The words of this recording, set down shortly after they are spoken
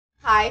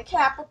Hi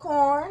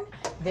Capricorn,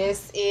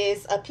 this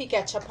is a peek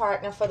at your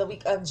partner for the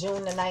week of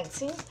June the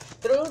 19th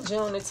through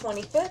June the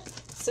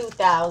 25th,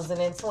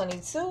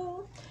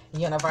 2022.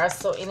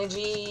 Universal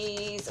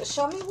energies,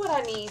 show me what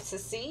I need to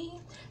see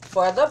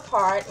for the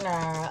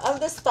partner of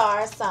the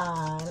star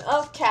sign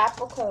of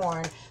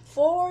Capricorn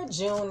for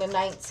June the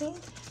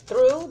 19th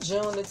through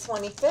June the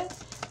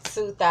 25th,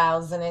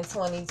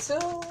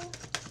 2022.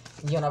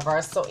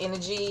 Universal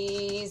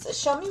energies,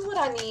 show me what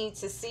I need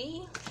to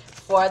see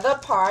for the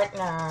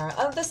partner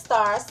of the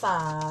star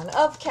sign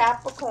of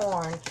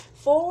Capricorn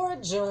for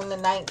June the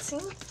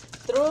 19th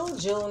through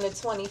June the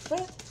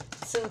 25th,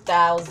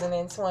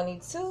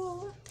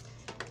 2022.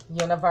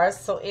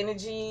 Universal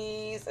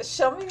energies,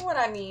 show me what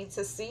I need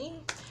to see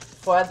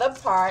for the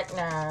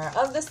partner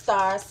of the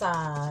star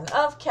sign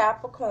of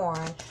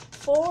Capricorn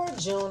for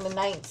June the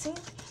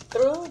 19th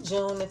through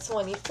June the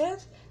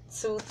 25th,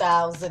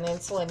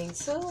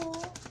 2022.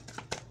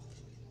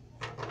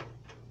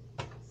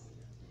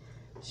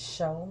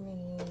 Show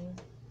me.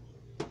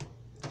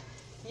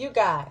 You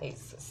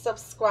guys,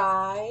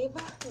 subscribe,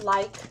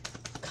 like,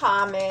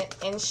 comment,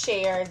 and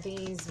share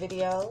these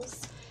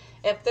videos.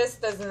 If this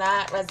does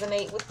not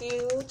resonate with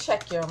you,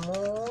 check your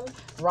moon,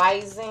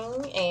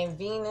 rising, and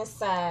Venus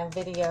sign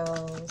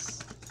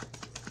videos.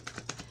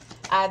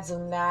 I do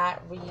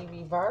not read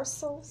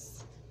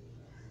reversals.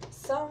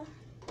 So,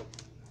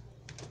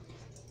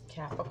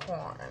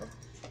 Capricorn.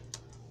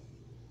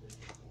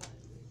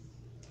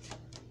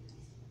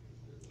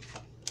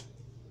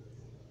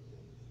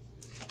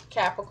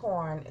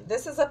 Capricorn,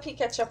 this is a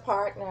peek at your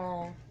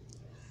partner.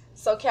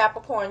 So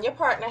Capricorn, your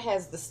partner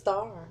has the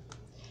star.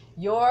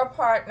 Your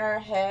partner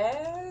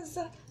has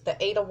the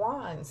 8 of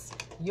Wands.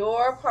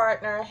 Your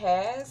partner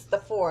has the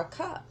 4 of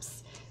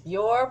Cups.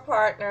 Your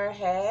partner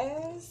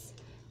has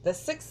the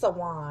 6 of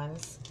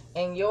Wands.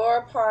 And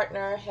your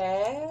partner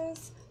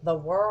has the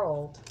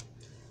World.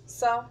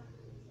 So,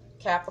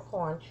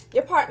 Capricorn,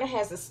 your partner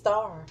has a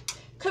star.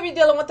 Could be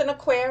dealing with an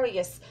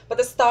Aquarius, but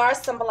the star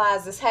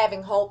symbolizes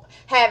having hope,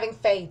 having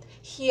faith,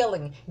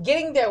 healing,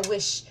 getting their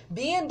wish,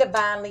 being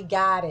divinely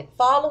guided,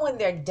 following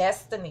their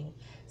destiny.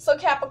 So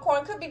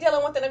Capricorn could be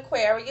dealing with an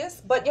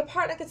Aquarius, but your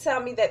partner could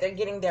tell me that they're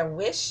getting their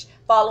wish,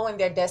 following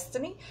their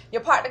destiny.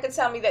 Your partner could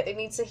tell me that they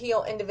need to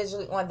heal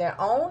individually on their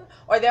own,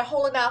 or they're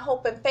holding out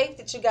hope and faith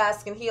that you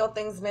guys can heal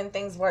things, mend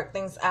things, work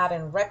things out,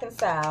 and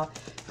reconcile.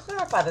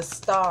 Clarify the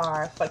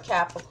star for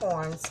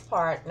Capricorn's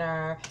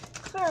partner.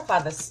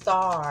 Clarify the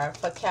star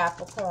for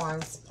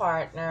Capricorn's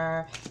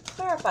partner.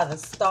 Clarify the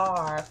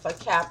star for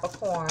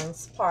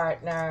Capricorn's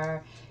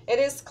partner. It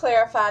is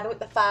clarified with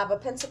the 5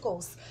 of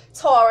Pentacles.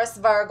 Taurus,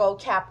 Virgo,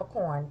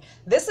 Capricorn.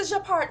 This is your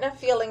partner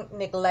feeling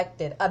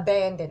neglected,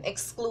 abandoned,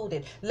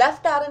 excluded,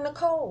 left out in the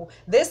cold.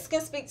 This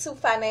can speak to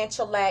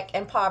financial lack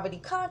and poverty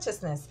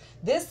consciousness.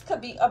 This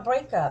could be a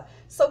breakup.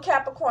 So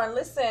Capricorn,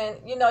 listen,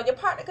 you know, your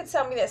partner could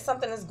tell me that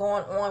something is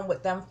going on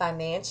with them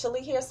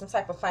financially here, some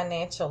type of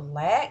financial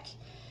lack.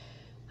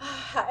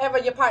 However,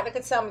 your partner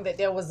could tell me that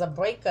there was a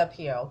breakup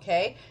here,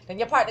 okay? Then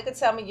your partner could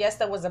tell me, yes,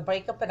 there was a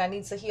breakup and I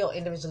need to heal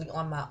individually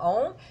on my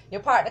own. Your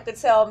partner could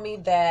tell me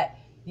that,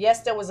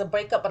 yes, there was a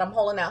breakup, but I'm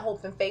holding out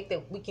hope and faith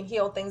that we can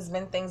heal things,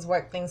 mend things,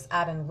 work things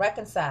out, and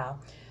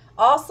reconcile.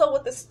 Also,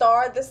 with the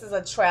star, this is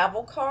a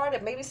travel card.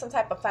 It may be some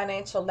type of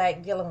financial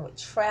lack dealing with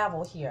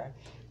travel here.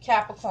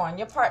 Capricorn,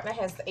 your partner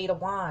has the 8 of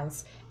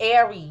Wands.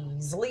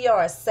 Aries, Leo,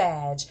 or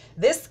Sag.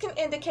 This can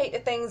indicate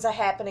that things are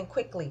happening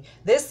quickly.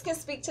 This can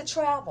speak to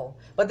travel.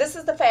 But this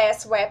is the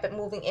fast, rapid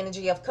moving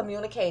energy of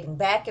communicating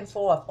back and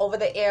forth over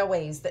the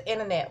airways, the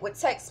internet, with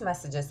text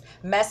messages,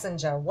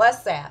 messenger,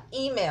 WhatsApp,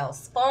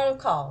 emails, phone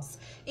calls,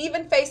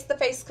 even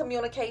face-to-face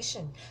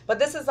communication. But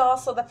this is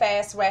also the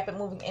fast, rapid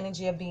moving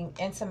energy of being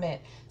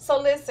intimate. So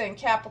listen,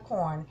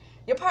 Capricorn,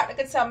 your partner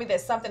could tell me that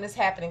something is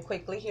happening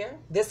quickly here.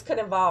 This could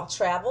involve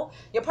travel.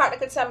 Your partner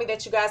could tell me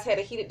that you guys had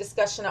a heated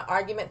discussion or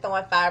argument,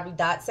 throwing fiery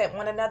dots at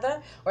one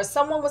another, or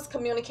someone was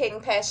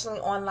communicating passionately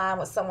online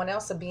with someone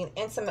else or being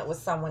intimate with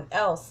someone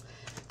else.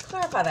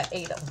 Clarify the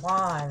 8 of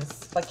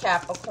Wands for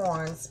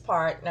Capricorn's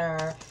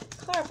partner.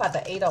 Clarify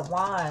the 8 of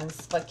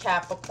Wands for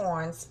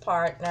Capricorn's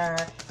partner.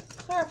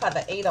 Clarify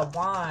the 8 of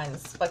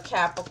Wands for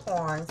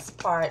Capricorn's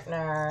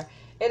partner.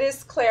 It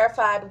is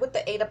clarified with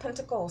the 8 of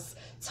Pentacles.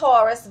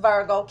 Taurus,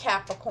 Virgo,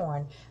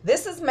 Capricorn.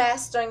 This is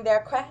mastering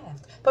their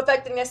craft,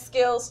 perfecting their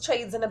skills,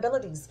 trades, and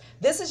abilities.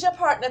 This is your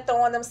partner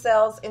throwing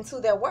themselves into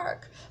their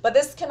work. But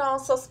this can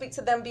also speak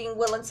to them being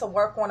willing to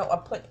work on it or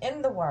put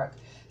in the work.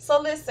 So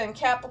listen,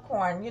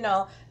 Capricorn, you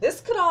know, this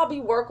could all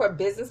be work or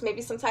business,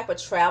 maybe some type of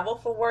travel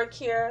for work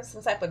here,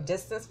 some type of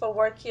distance for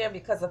work here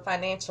because of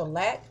financial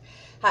lack.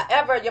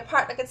 However, your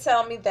partner could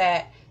tell me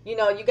that, you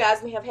know, you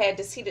guys may have had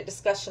this heated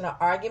discussion or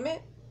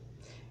argument,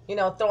 you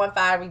know, throwing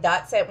fiery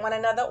dots at one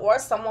another, or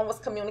someone was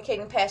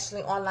communicating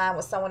passionately online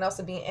with someone else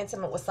or being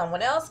intimate with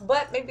someone else,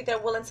 but maybe they're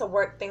willing to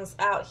work things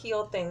out,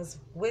 heal things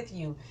with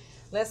you.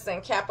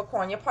 Listen,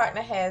 Capricorn, your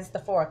partner has the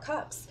Four of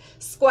Cups.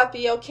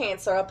 Scorpio,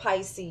 Cancer, or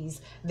Pisces.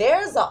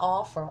 There's an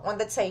offer on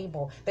the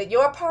table that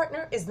your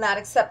partner is not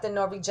accepting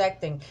nor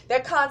rejecting.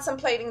 They're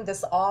contemplating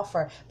this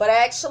offer, but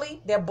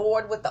actually they're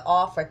bored with the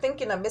offer,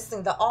 thinking of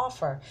missing the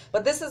offer.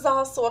 But this is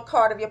also a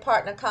card of your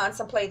partner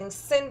contemplating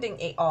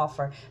sending an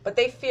offer, but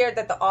they fear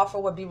that the offer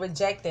would be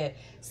rejected.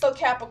 So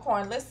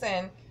Capricorn,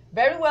 listen,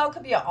 very well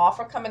could be an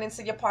offer coming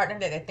into your partner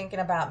that they're thinking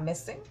about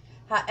missing.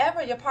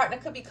 However, your partner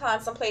could be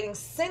contemplating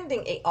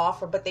sending an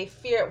offer, but they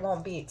fear it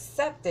won't be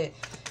accepted.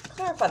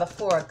 Clarify the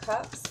Four of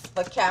Cups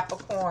for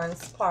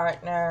Capricorn's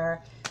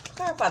partner.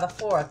 Clarify the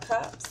Four of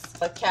Cups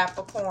for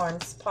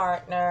Capricorn's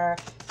partner.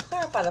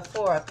 Clarify the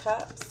Four of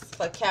Cups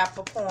for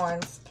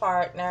Capricorn's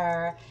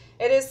partner.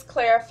 It is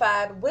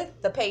clarified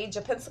with the Page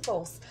of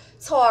Pentacles.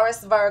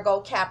 Taurus, Virgo,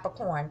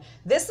 Capricorn.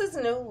 This is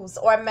news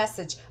or a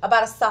message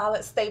about a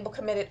solid, stable,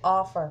 committed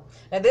offer.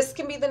 Now, this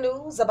can be the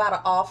news about an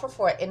offer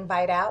for an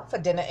invite out for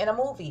dinner and a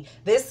movie.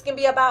 This can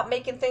be about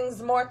making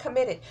things more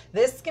committed.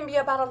 This can be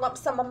about a lump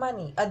sum of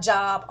money, a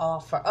job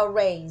offer, a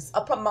raise,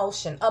 a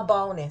promotion, a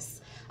bonus,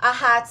 a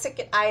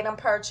high-ticket item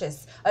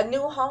purchase, a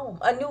new home,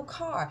 a new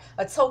car,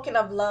 a token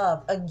of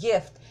love, a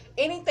gift,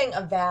 anything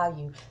of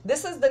value.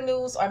 This is the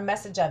news or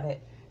message of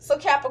it. So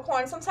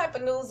Capricorn, some type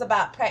of news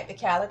about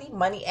practicality,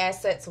 money,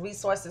 assets,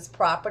 resources,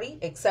 property,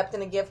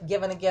 accepting a gift,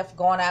 giving a gift,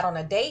 going out on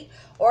a date,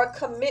 or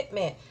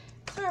commitment.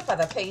 Clarify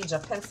the Page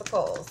of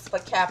Pentacles for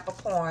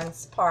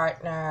Capricorn's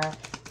partner.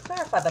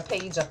 Clarify the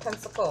Page of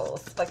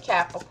Pentacles for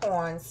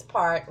Capricorn's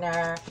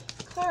partner.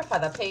 Clarify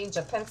the Page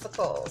of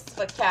Pentacles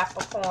for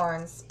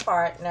Capricorn's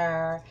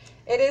partner.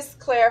 It is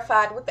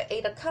clarified with the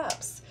Eight of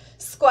Cups.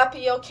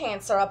 Scorpio,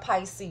 Cancer, or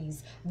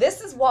Pisces. This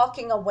is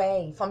walking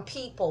away from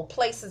people,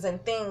 places,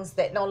 and things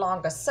that no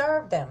longer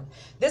serve them.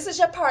 This is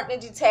your partner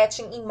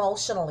detaching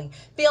emotionally,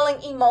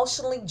 feeling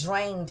emotionally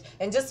drained,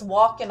 and just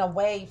walking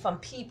away from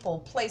people,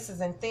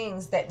 places, and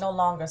things that no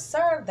longer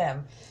serve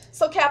them.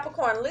 So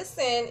Capricorn,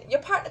 listen,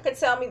 your partner could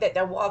tell me that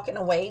they're walking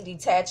away,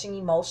 detaching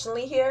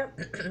emotionally here.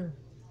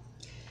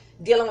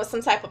 Dealing with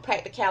some type of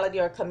practicality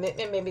or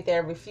commitment. Maybe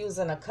they're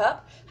refusing a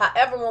cup.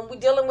 However, when we're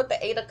dealing with the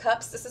Eight of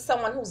Cups, this is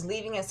someone who's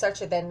leaving in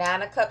search of their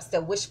Nine of Cups,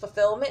 their wish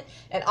fulfillment.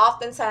 And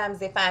oftentimes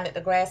they find that the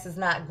grass is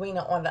not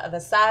greener on the other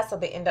side, so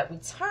they end up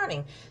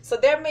returning. So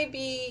there may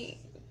be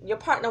your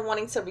partner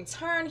wanting to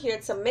return here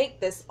to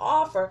make this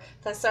offer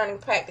concerning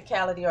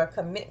practicality or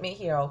commitment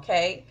here,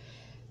 okay?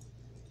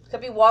 Could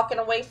be walking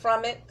away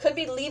from it. Could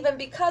be leaving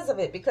because of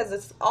it. Because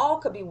it's all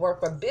could be work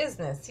or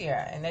business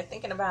here. And they're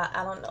thinking about,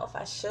 I don't know if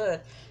I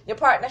should. Your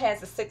partner has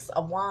the Six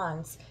of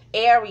Wands.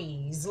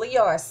 Aries,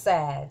 Leo, or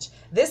Sag.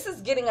 This is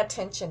getting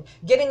attention,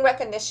 getting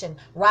recognition,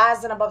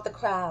 rising above the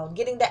crowd,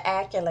 getting the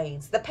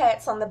accolades, the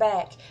pats on the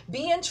back,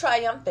 being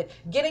triumphant,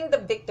 getting the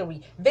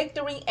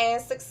victory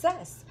and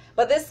success.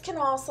 But this can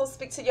also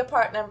speak to your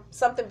partner,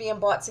 something being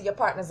brought to your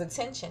partner's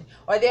attention,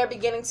 or they're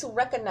beginning to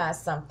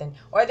recognize something,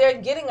 or they're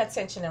getting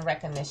attention and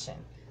recognition.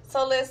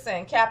 So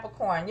listen,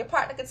 Capricorn, your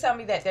partner could tell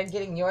me that they're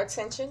getting your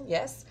attention.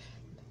 Yes,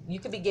 you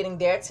could be getting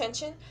their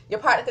attention. Your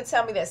partner could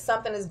tell me that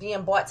something is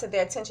being brought to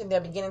their attention.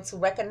 They're beginning to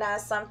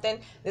recognize something.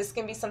 This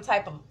can be some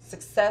type of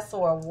success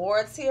or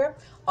awards here.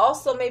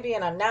 Also, maybe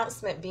an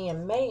announcement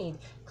being made.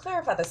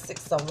 Clarify the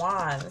Six of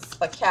Wands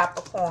for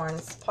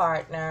Capricorn's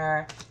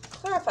partner.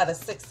 Clarify the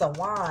Six of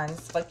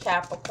Wands for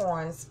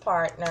Capricorn's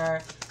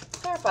partner.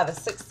 Clarify the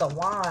Six of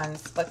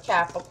Wands for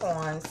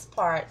Capricorn's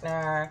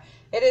partner.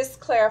 It is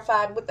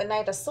clarified with the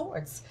Knight of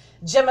Swords.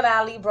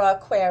 Gemini, Libra,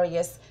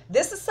 Aquarius.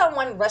 This is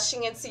someone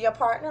rushing into your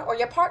partner or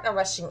your partner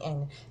rushing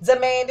in,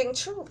 demanding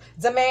truth,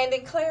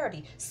 demanding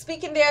clarity,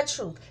 speaking their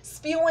truth,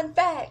 spewing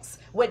facts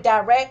with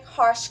direct,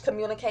 harsh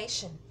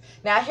communication.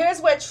 Now, here's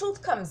where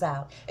truth comes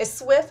out. It's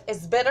swift,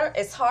 it's bitter,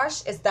 it's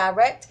harsh, it's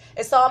direct,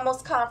 it's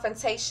almost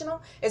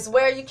confrontational. It's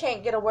where you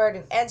can't get a word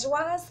in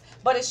edgewise,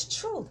 but it's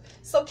truth.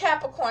 So,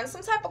 Capricorn,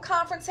 some type of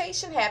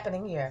confrontation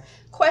happening here.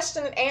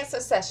 Question and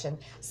answer session.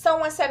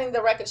 Someone setting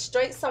the record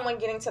straight, someone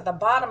getting to the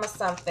bottom of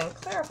something.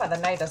 Clarify the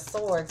Knight of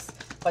Swords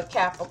for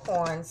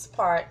Capricorn's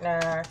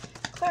partner.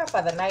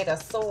 Clarify the Knight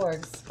of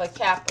Swords for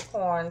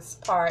Capricorn's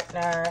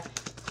partner.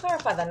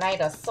 Clarify the Knight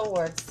of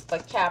Swords for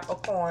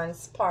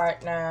Capricorn's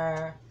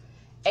partner.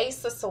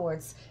 Ace of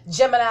Swords,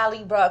 Gemini,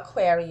 Libra,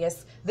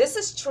 Aquarius. This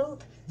is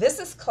truth. This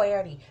is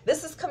clarity.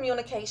 This is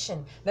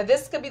communication. Now,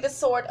 this could be the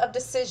sword of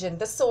decision,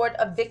 the sword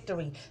of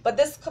victory. But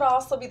this could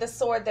also be the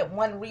sword that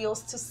one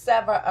wields to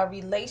sever a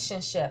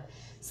relationship.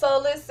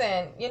 So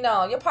listen, you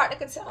know, your partner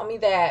could tell me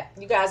that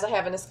you guys are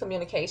having this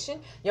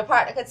communication. Your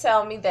partner could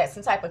tell me that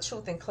some type of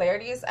truth and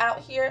clarity is out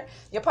here.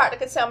 Your partner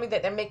could tell me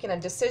that they're making a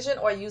decision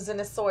or using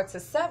the sword to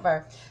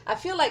sever. I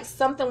feel like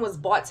something was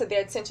brought to their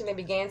attention. They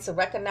began to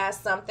recognize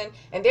something.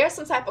 And there's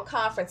some type of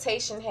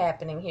confrontation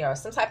happening here, or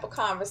some type of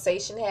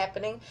conversation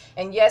happening.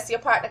 And yes, your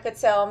partner could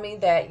tell me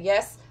that,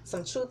 yes,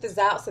 some truth is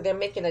out, so they're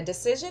making a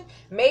decision.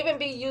 May even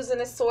be using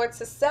the sword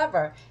to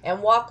sever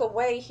and walk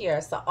away here.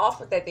 It's an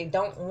offer that they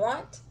don't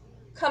want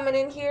coming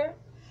in here.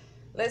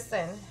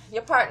 Listen,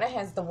 your partner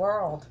has the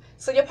World.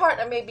 So your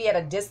partner may be at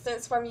a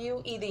distance from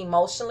you, either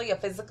emotionally or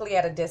physically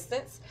at a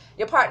distance.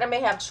 Your partner may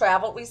have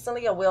traveled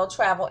recently or will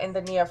travel in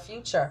the near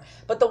future.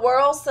 But the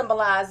world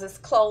symbolizes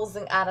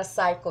closing out a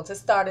cycle to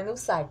start a new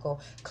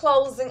cycle,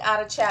 closing out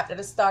a chapter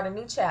to start a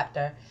new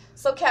chapter.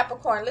 So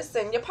Capricorn,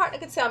 listen, your partner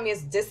could tell me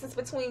it's distance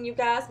between you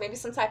guys, maybe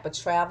some type of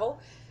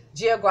travel,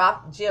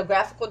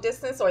 geographical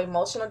distance or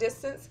emotional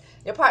distance.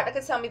 Your partner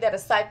could tell me that a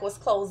cycle is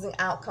closing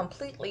out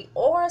completely,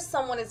 or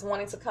someone is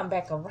wanting to come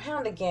back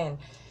around again.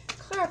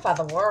 Clarify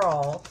the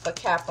world for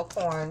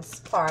Capricorn's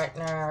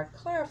partner.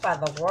 Clarify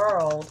the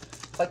world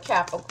for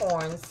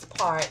Capricorn's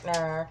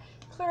partner.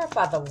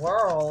 Clarify the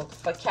world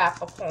for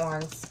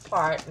Capricorn's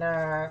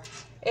partner.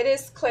 It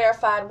is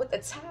clarified with the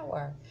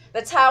Tower.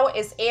 The Tower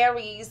is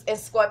Aries and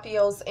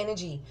Scorpio's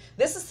energy.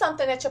 This is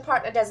something that your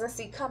partner doesn't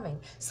see coming.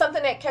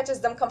 Something that catches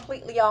them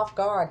completely off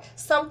guard.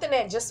 Something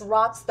that just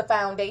rocks the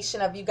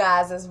foundation of you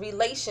guys'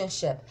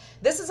 relationship.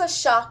 This is a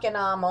shock and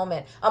awe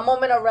moment. A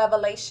moment of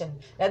revelation.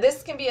 Now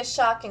this can be a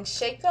shocking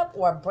shakeup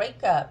or a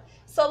breakup.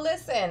 So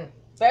listen,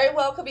 very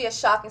well could be a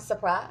shocking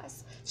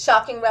surprise.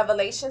 Shocking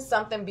revelation,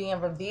 something being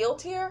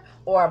revealed here,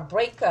 or a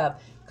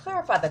breakup.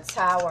 Clarify the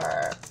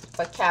Tower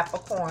for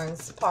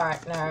Capricorn's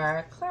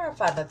partner.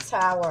 Clarify the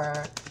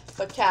Tower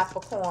for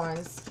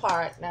Capricorn's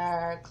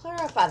partner.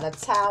 Clarify the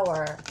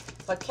Tower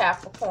for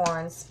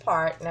Capricorn's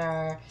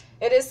partner.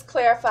 It is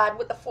clarified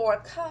with the Four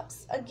of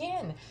Cups.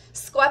 Again,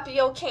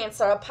 Scorpio,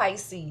 Cancer, or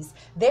Pisces.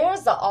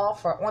 There's the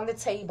offer on the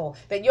table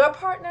that your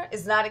partner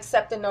is not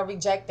accepting or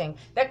rejecting.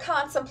 They're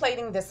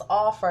contemplating this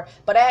offer,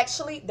 but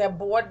actually they're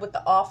bored with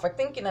the offer,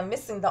 thinking of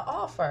missing the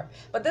offer.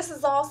 But this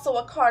is also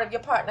a card of your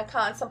partner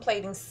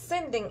contemplating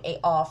sending a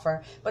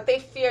offer, but they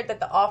feared that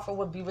the offer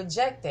would be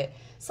rejected.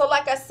 So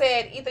like I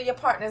said, either your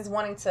partner is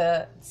wanting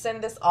to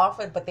send this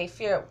offer, but they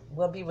fear it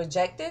will be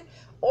rejected,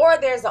 or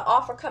there's an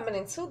offer coming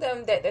into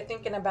them that they're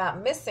thinking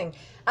about missing.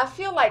 I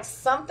feel like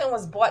something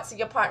was brought to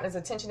your partner's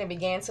attention and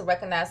began to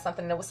recognize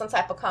something. There was some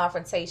type of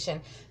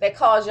confrontation that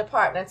caused your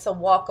partner to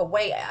walk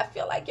away. I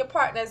feel like your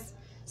partner's,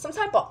 some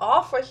type of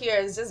offer here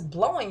is just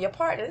blowing your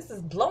partner. This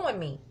is blowing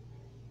me.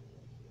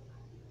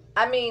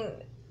 I mean,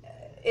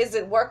 is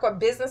it work or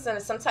business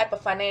and some type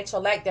of financial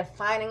lack? They're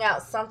finding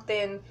out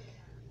something,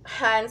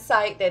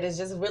 hindsight, that is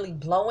just really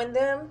blowing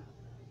them.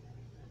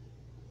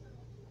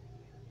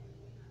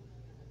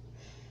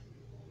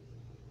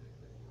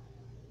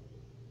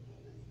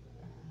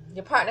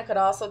 Your partner could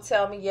also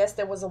tell me, yes,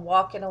 there was a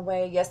walking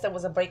away. Yes, there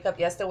was a breakup.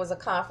 Yes, there was a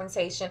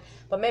confrontation.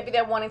 But maybe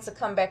they're wanting to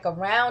come back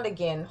around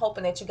again,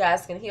 hoping that you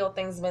guys can heal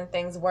things, mend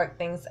things, work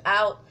things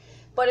out.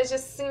 But it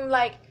just seemed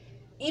like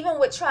even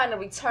with trying to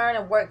return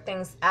and work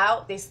things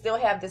out, they still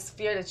have this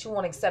fear that you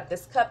won't accept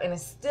this cup. And it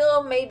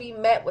still may be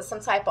met with some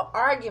type of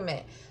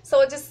argument. So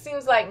it just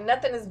seems like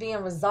nothing is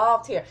being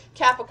resolved here.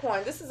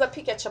 Capricorn, this is a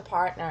peek at your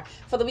partner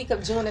for the week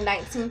of June the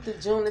 19th to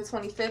June the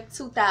 25th,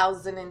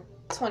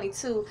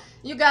 2022.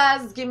 You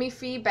guys give me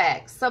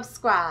feedback,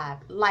 subscribe,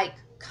 like,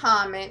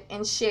 comment,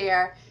 and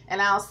share,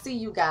 and I'll see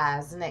you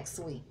guys next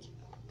week.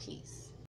 Peace.